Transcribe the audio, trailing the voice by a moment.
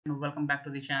And welcome back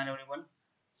to the channel, everyone.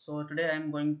 So today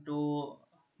I'm going to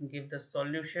give the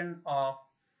solution of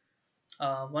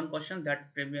one question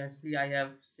that previously I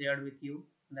have shared with you,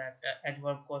 that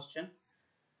adverb question.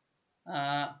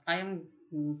 I am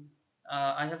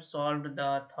I have solved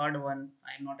the third one.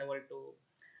 I am not able to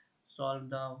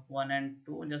solve the one and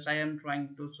two. Just I am trying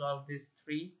to solve these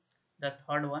three, the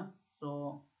third one.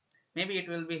 So maybe it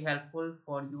will be helpful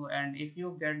for you, and if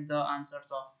you get the answers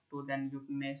of two, then you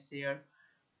may share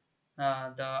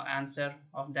the answer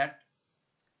of that.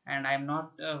 And I'm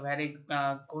not a very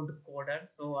good coder,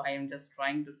 so I am just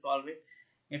trying to solve it.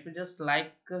 If you just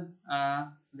like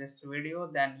this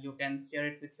video, then you can share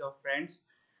it with your friends.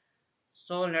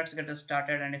 So let's get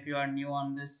started, and if you are new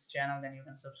on this channel, then you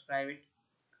can subscribe it.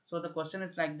 So the question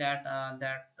is like that,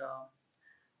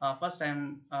 first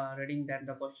I'm reading that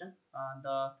the question.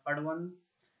 The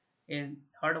is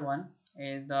third one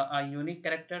is the a unique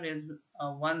character is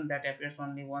one that appears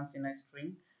only once in a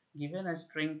string. Given a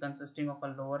string consisting of a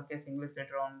lowercase English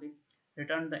letter only,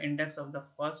 return the index of the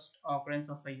first occurrence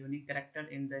of a unique character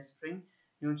in the string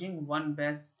using one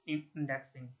best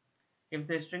indexing. If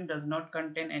the string does not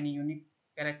contain any unique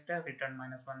character, return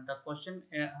 -1. The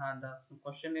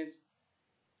question is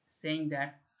saying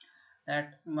that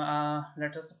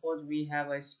let us suppose we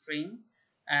have a string,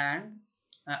 and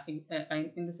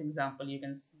in this example you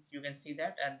can see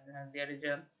that there is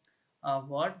a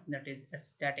word that is a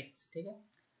static stick.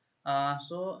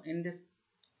 So in this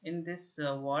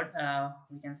word,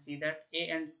 we can see that a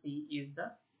and c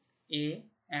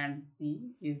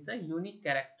is the unique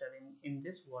character in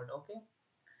this word. Okay,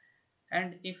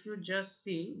 and if you just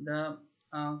see the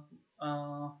uh,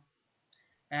 uh,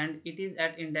 and it is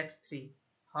at index 3.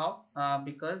 How?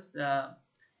 Because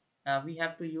we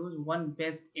have to use one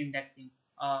best indexing.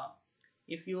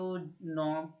 If you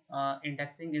know,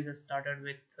 indexing is started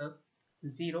with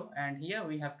 0, and here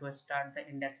we have to start the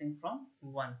indexing from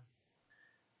 1.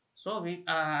 So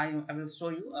I will show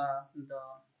you the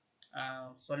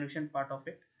solution part of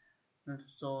it.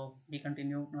 So we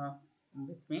continue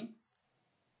with me.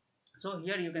 So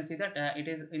here you can see that it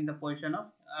is in the position of,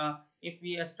 if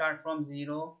we start from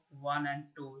 0, 1 and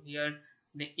 2, here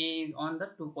the a is on the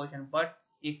 2 position, but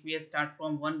if we start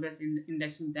from 1 base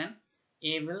indexing, then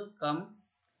a will come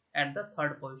at the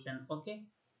third position. Okay,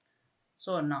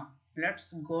 so now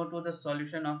let's go to the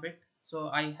solution of it. So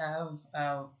I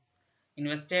have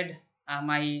invested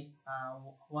my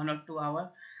 1 or 2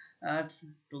 hour uh,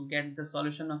 to get the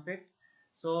solution of it.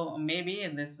 So maybe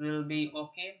this will be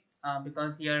okay,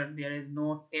 because here there is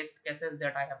no test cases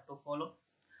that I have to follow.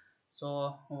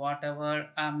 So whatever,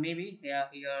 maybe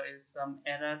here is some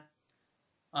error.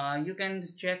 You can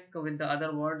check with the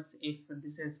other words. If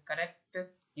this is correct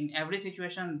in every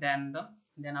situation, then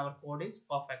our code is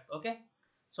perfect. Okay,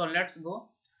 so let's go.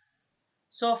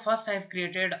 So first I've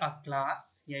created a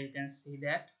class. Here you can see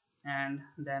that, and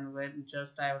then when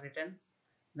just I have written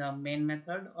the main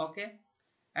method. Okay,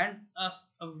 and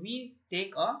we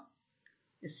take a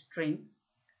string.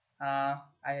 I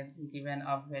have given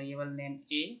a variable name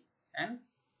a, and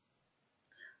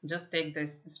just take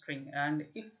this string, and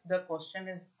if the question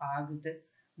is asked,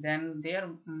 then there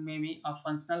may be a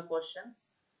functional question,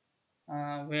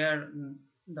 where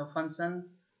the function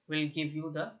will give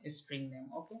you the string name.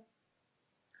 Okay,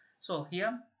 so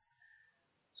here,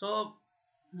 so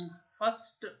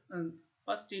first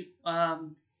first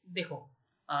देखो,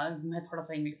 मैं थोड़ा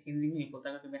सा हिंदी में ही बोलता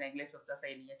क्योंकि मेरा English उतना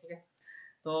सही नहीं है। ठीक है,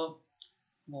 तो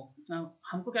वो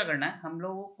हमको क्या करना है, हम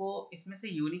लोगों को इसमें से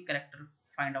यूनिक कैरेक्टर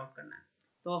फाइंड आउट करना है।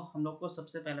 तो हम लोग को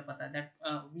सबसे पहले पता है that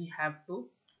we have to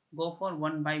go for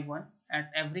one by one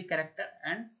at every character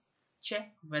and check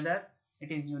whether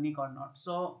it is unique or not.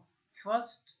 So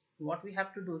first what we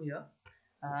have to do here,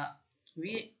 uh,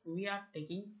 we are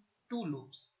taking two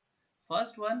loops.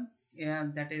 First one,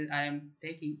 that is I am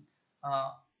taking,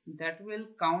 uh, that will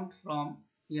count from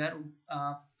here,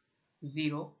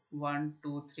 0 1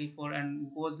 2 3 4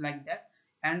 and goes like that.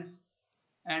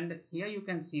 And here you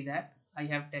can see that I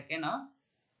have taken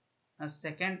a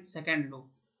second loop.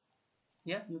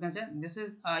 Here you can say this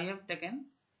is, I have taken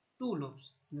two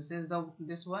loops. This is the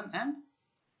this one and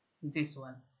this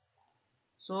one.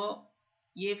 So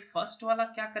ये first वाला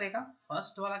क्या करेगा,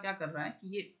 first वाला क्या कर रहा है कि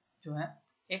ये जो है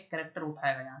एक करेक्टर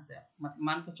उठाएगा यहाँ से,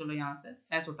 मान के चलो यहाँ से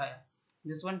एस उठाया,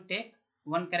 this one take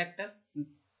one character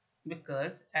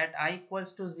because at I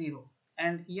equals to 0,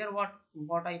 and here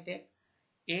what I take,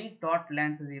 a dot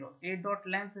length 0. A dot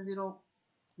length 0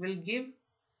 will give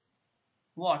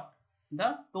what,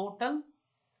 the total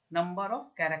number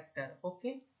of character.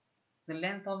 Okay, the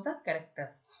length of the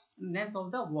character, length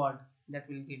of the word that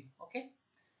will give. Okay,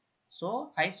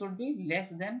 so I should be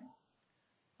less than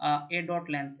a dot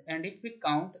length. And if we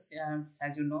count,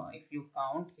 as you know, if you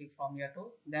count from here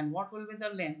to, then what will be the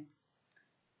length?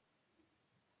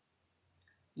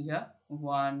 Here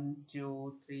 1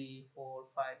 2 3 4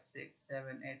 5 6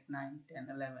 7 8 9 10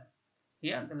 11.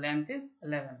 Here the length is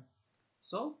 11,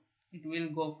 so it will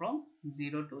go from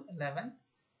 0 to 11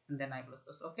 and then I plus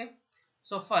plus. Okay,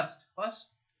 so first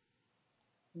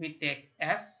we take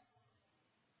s,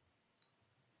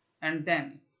 and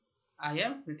then I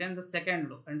have written the second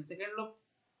loop. And second loop,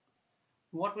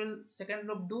 what will second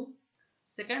loop do?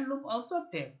 Second loop also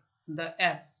take the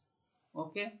s.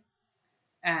 Okay,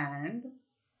 and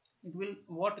it will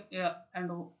what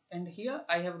and here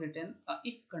I have written a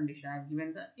if condition. I have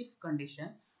given the if condition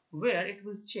where it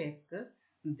will check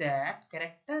that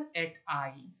character at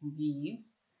I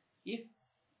means, if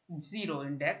zero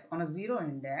index, on a zero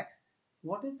index,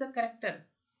 what is the character,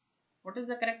 what is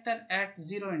the character at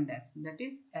zero index? That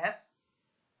is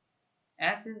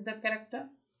s is the character.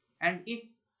 And if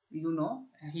you know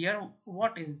here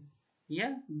what is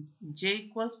here, j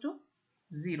equals to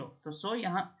 0, तो सो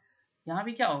यहाँ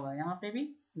भी क्या होगा, यहाँ पे भी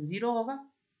 0 होगा.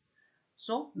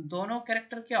 सो दोनों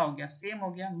कैरेक्टर क्या हो गया, सेम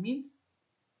हो गया. Means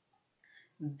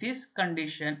this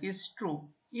condition is true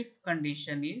if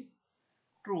condition is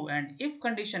true. And if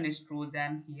condition is true,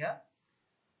 then here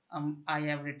I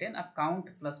have written a count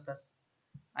plus plus.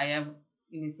 I have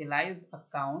initialized a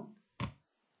count.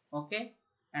 Okay,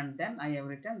 and then I have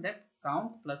written that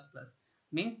count plus plus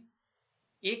means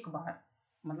एक बार,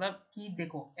 मतलब कि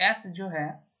देखो s जो है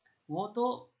वो तो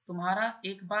तुम्हारा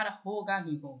एक बार होगा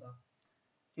ही होगा,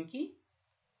 क्योंकि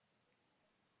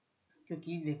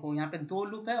क्योंकि देखो यहाँ पे दो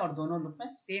लूप है और दोनों लूप में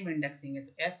सेम इंडेक्सिंग है,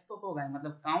 तो s तो होगा ही,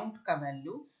 मतलब काउंट का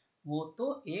वैल्यू वो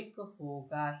तो एक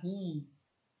होगा ही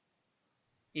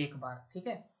एक बार. ठीक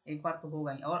है, एक बार तो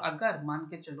होगा ही. और अगर मान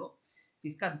के चलो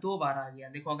इसका दो बार आ गया,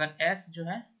 देखो अगर s जो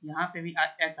है यहाँ पे भी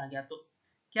s आ गया, तो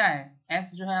क्या है,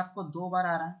 s जो है आपको दो बार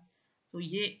आ रहा है, तो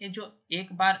ये जो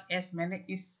एक बार s मैंने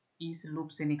इस लूप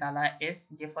से निकाला है,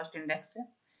 s ये फर्स्ट इंडेक्स है,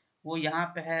 वो यहाँ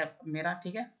पे है मेरा.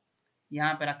 ठीक है,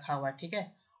 यहाँ पे रखा हुआ है. ठीक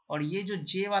है, और ये जो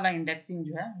j वाला इंडेक्सिंग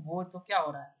जो है वो तो क्या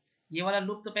हो रहा है, ये वाला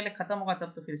लूप तो पहले खत्म होगा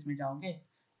तब तो फिर इसमें जाओगे.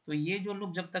 तो ये जो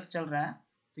लूप जब तक चल रहा है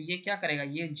तो ये क्या करेगा,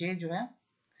 ये j जो है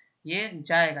ये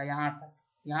जाएगा यहाँ तक,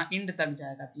 यहाँ इंड तक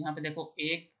जाएगा. तो यहाँ पे देखो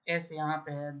एक s यहाँ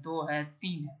पे है, दो है,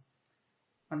 तीन है,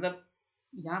 मतलब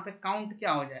यहाँ पे काउंट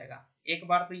क्या हो जाएगा, एक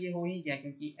बार तो ये हो ही गया,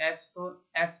 क्योंकि s तो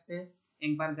s पे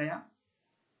एक बार गया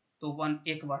तो वन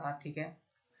एक बढ़ा. ठीक है,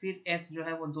 फिर s जो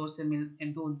है वो दो से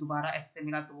दो दोबारा s से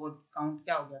मिला तो वो काउंट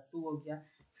क्या हो गया, टू हो गया.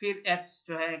 फिर s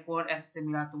जो है एक और s से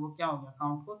मिला तो वो क्या हो गया,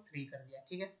 काउंट को थ्री कर दिया.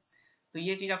 ठीक है, तो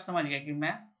ये चीज आप समझ गए कि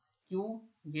मैं क्यों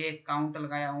ये काउंट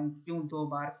लगाया हूँ, क्यों दो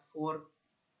बार, four,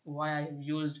 why I have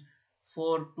used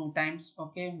four two times.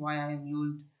 Okay, why I have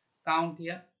used count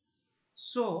here.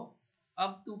 So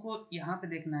अब तुमको यहाँ पे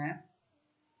देखना है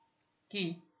कि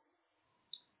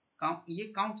काउंट, ये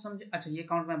काउंट समझे. अच्छा, ये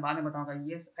काउंट मैं बाद में बताऊंगा.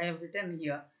 Yes, I have written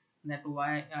here that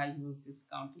why I use this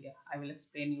count here. I will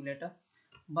explain you later.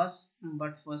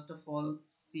 But first of all,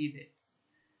 see that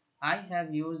I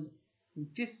have used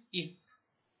this if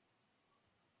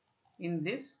in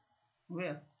this,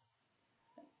 where,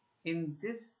 in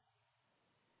this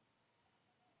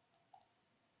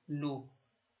loop.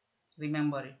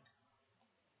 Remember it.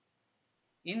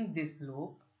 In this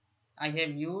loop, I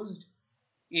have used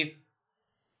if.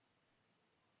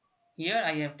 Here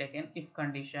I have taken if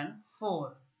condition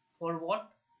for what?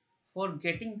 For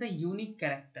getting the unique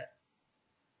character.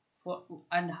 For,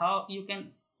 and how you can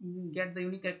get the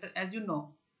unique character, as you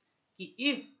know, कि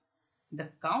if the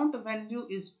count value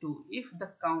is 2, if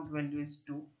the count value is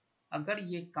 2, अगर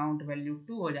ये count value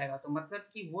 2 हो जाएगा तो मतलब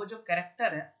कि वो जो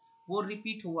कैरेक्टर है वो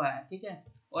रिपीट हुआ है. ठीक है,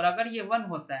 और अगर ये 1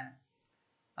 होता है,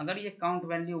 अगर ये काउंट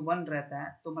वैल्यू 1 रहता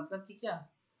है तो मतलब कि क्या,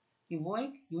 कि वो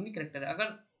एक यूनिक कैरेक्टर है.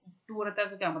 अगर 2 रहता है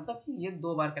तो क्या मतलब कि ये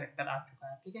दो बार कैरेक्टर आ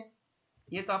चुका है. ठीक है,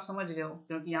 ये तो आप समझ गए हो,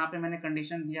 क्योंकि यहाँ पे मैंने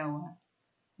कंडीशन दिया हुआ है.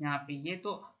 यहाँ पे ये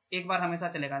तो एक बार हमेशा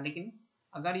चलेगा, लेकिन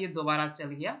अगर ये दोबारा चल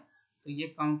गया तो ये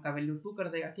काउंट का वैल्यू 2 कर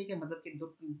देगा. ठीक है, मतलब कि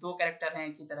दो कैरेक्टर हैं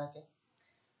एक ही तरह के.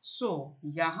 सो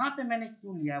यहाँ पे मैंने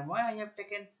क्यों लिया, why I have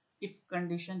taken if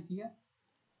condition here.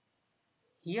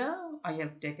 Here I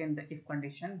have taken the if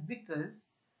condition because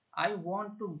I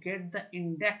want to get the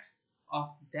index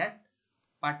of that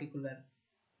particular,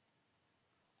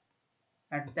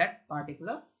 at that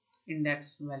particular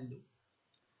index value.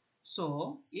 So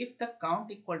if the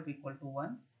count equal to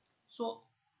 1, so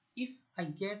if I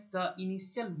get the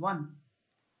initial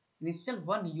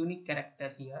one unique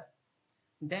character here,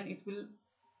 then it will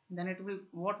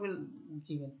what will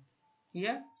given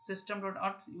here, system dot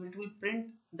out, it will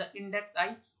print the index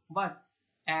I. But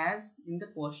as in the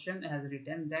question has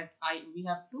written that I we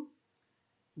have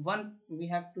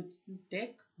to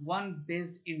take one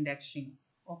based indexing.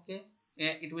 Okay.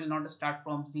 It will not start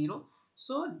from 0,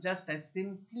 so just I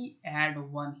simply add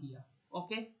 1 here.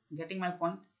 Okay, getting my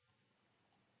point?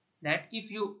 That if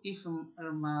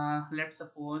let's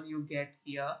suppose you get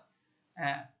here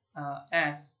uh,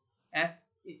 s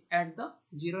at the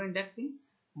 0 indexing,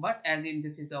 but as in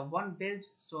this is a 1 based,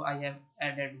 so I have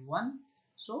added 1,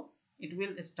 so it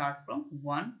will start from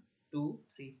 1 2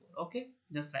 3 4. Okay,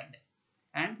 just like that.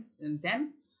 And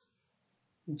then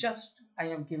just I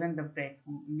have given the break,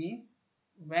 means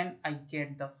when I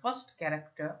get the first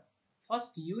character,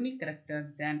 first unique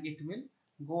character, then it will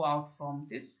go out from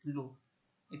this loop.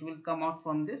 It will come out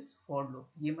from this for loop.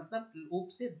 ये मतलब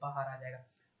loop से बाहर आ जाएगा.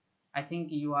 I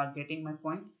think you are getting my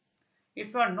point.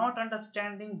 If you are not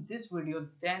understanding this video,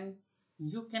 then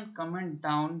you can comment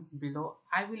down below.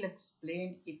 I will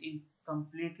explain it in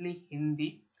completely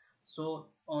Hindi, so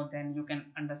then you can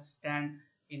understand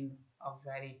in a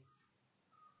very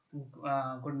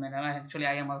good manner. Actually,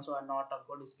 I am also not a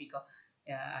good speaker.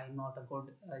 I'm not a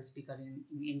good speaker in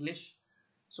English,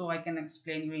 so I can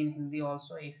explain you in Hindi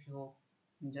also. If you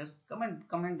just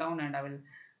comment down, and I will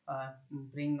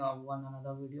bring one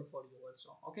another video for you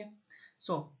also. Okay,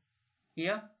 so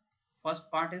here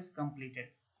first part is completed.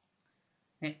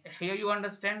 Here you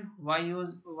understand why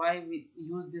we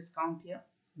use this count here,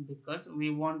 because we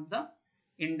want the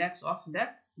index of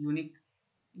that unique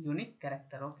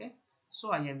character. Okay,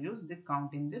 so I have used the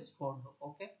count in this for loop.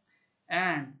 Okay,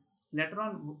 and later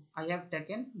on I have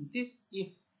taken this if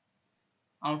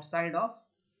outside of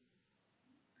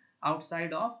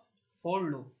for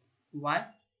loop. Why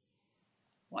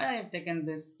I have taken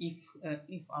this if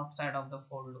outside of the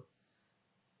for loop?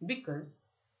 Because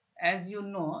as you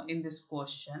know, in this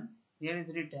question there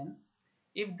is written,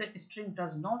 if the string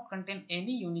does not contain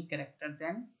any unique character,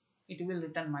 then it will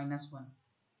return -1.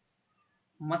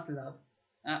 मतलब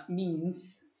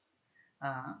means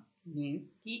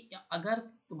कि अगर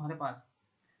तुम्हारे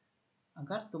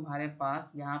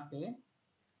पास यहाँ पे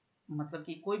मतलब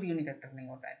कि कोई भी यूनिक कैरेक्टर नहीं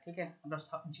होता है, ठीक है, मतलब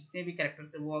जितने भी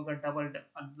कैरेक्टर्स है वो अगर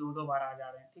दो दो बार आ जा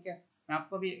रहे हैं, ठीक है, मैं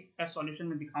आपको भी सॉल्यूशन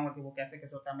में दिखाऊंगा कि वो कैसे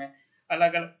कैसे होता है. मैं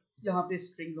अलग अलग यहाँ पे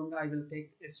स्ट्रिंग लूंगा. I will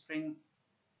take string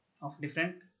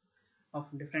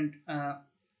of different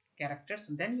characters,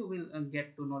 then you will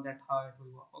get to know that how it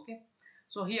will work. Okay,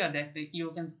 so here that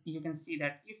you can see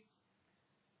that if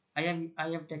I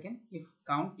have taken if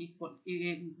count equal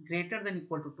greater than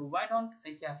equal to 2. Why don't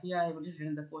here I have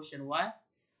written the question, why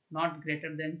not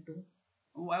greater than 2?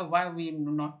 Why we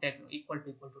not take equal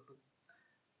to 2?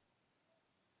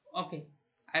 Okay,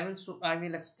 I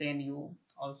will explain you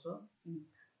also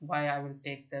why I will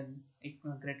take the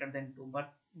equal greater than 2.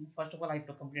 But first of all, I have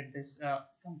to complete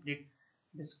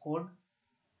this code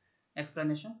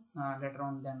explanation. Later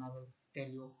on, then I will tell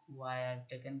you why I have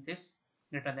taken this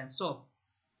greater than. So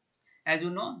as you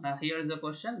know, here is the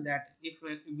question that if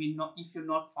you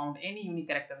not found any unique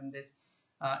character in this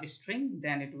string,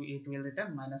 then it will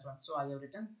return -1. So I have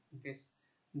written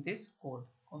this code.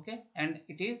 Okay, and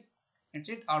it's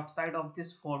outside of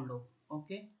this for loop.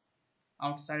 Okay,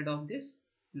 outside of this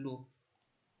loop.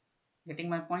 Getting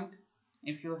my point?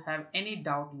 If you have any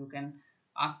doubt, you can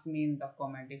ask me in the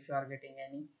comment. If you are getting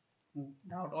any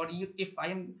doubt, or if I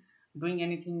am doing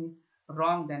anything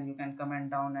wrong, then you can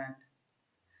comment down and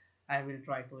I will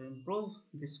try to improve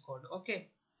this code. Okay,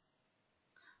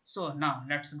 so now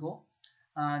let's go.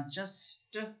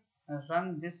 Just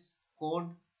run this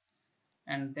code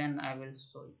and then I will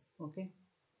show you. Okay,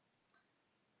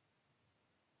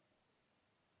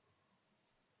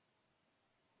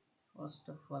 first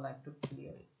of all I have to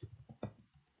clear it.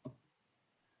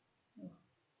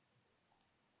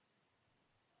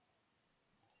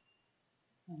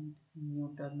 And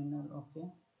new terminal. Okay,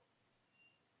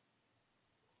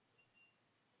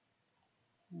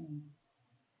 and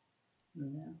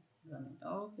then run it.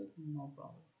 Okay, no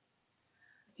problem.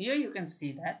 Here you can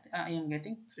see that I am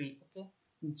getting 3. Okay,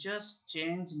 just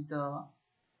change the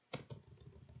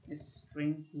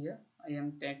string here. I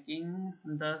am taking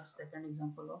the second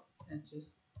example of which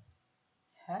is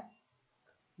hack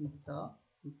the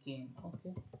game.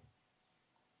 Okay,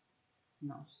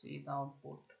 now see the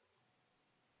output.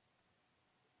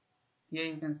 Here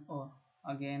you can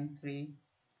again 3.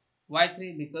 Why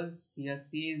 3? Because here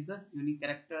C is the unique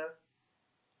character.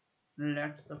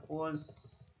 Let's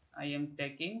suppose I am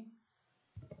taking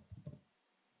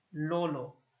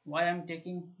Lolo. Why I am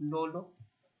taking Lolo?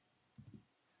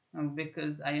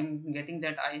 Because I am getting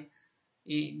that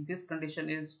this condition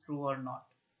is true or not.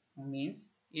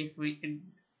 Means if we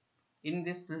in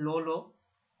this Lolo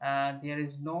there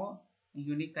is no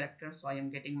unique character, so I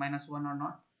am getting -1 or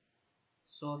not.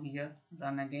 So here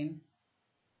run again.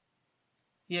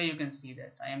 Here you can see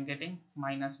that I am getting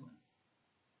 -1.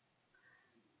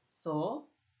 So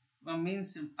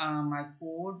means my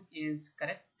code is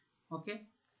correct. Okay,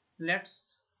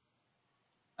 let's,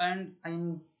 and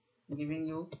I'm giving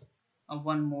you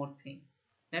one more thing,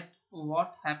 that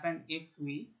what happened if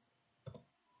we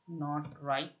not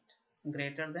write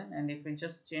greater than, and if we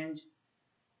just change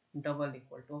double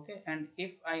equal to. Okay, and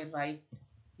if I write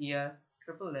here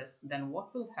triple s, then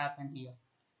what will happen here?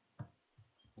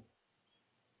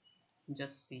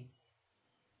 Just see.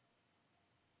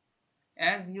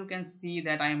 As you can see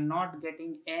that I am not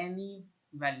getting any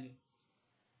value.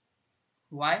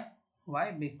 Why?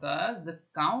 Because the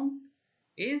count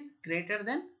is greater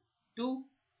than 2.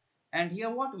 And here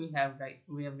what we have, right,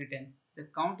 we have written the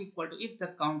count equal to, if the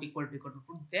count equal to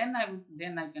 2, then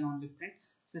I can only print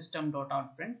system dot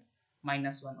out print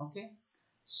 -1. Okay,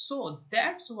 so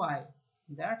that's why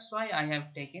I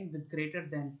have taken the greater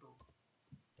than 2.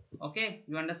 Okay,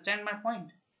 you understand my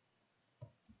point?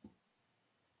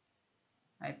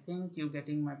 I think you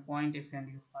getting my point. If and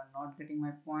you are not getting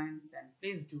my point, then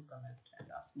please do comment and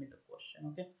ask me the question.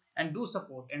 Okay, and do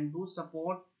support,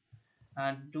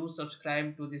 do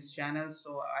subscribe to this channel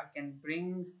so I can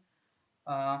bring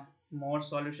more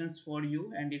solutions for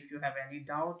you. And if you have any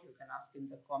doubt, you can ask in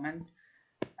the comment.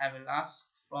 I will ask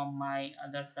from my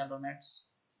other fellow mates.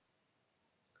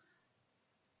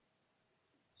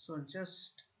 So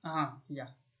just yeah,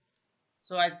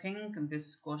 so I think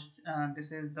this question,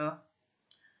 this is the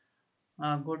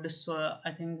good. So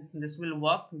I think this will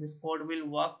work, this code will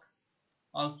work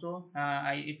also.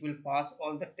 It will pass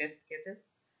all the test cases.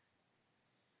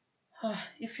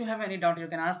 If you have any doubt, you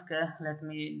can ask. Let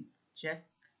me check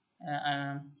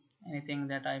anything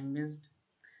that I missed.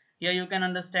 Here you can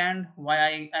understand why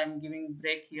I am giving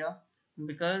break here,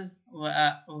 because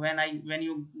when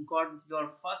you got your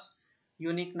first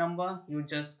unique number, you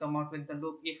just come out with the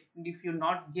loop. If you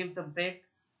not give the break,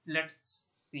 let's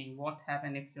see what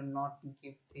happen if you not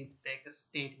give the break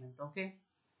statement. Okay,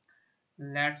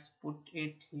 let's put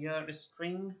it here,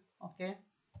 string. Okay,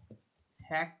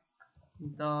 hack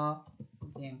the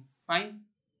game. Fine,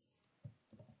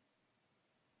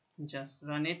 just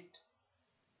run it.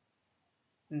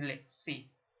 Let's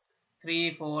see.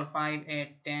 3 4 5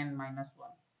 8 10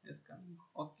 -1 is coming.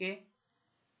 Okay,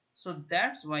 so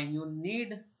that's why you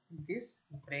need this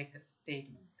break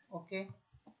statement. Okay,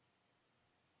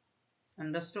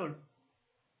 understood?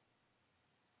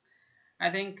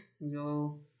 I think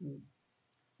you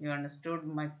understood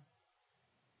my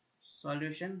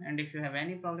solution, and if you have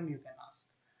any problem, you can ask.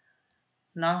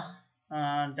 Now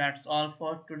that's all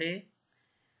for today.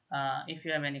 If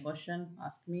you have any question,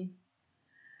 ask me,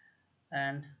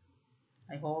 and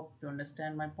I hope you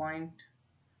understand my point.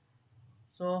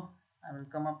 So I will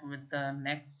come up with the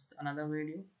next another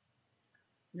video.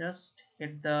 Just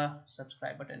hit the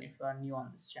subscribe button if you are new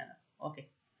on this channel. Okay,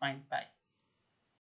 fine, bye.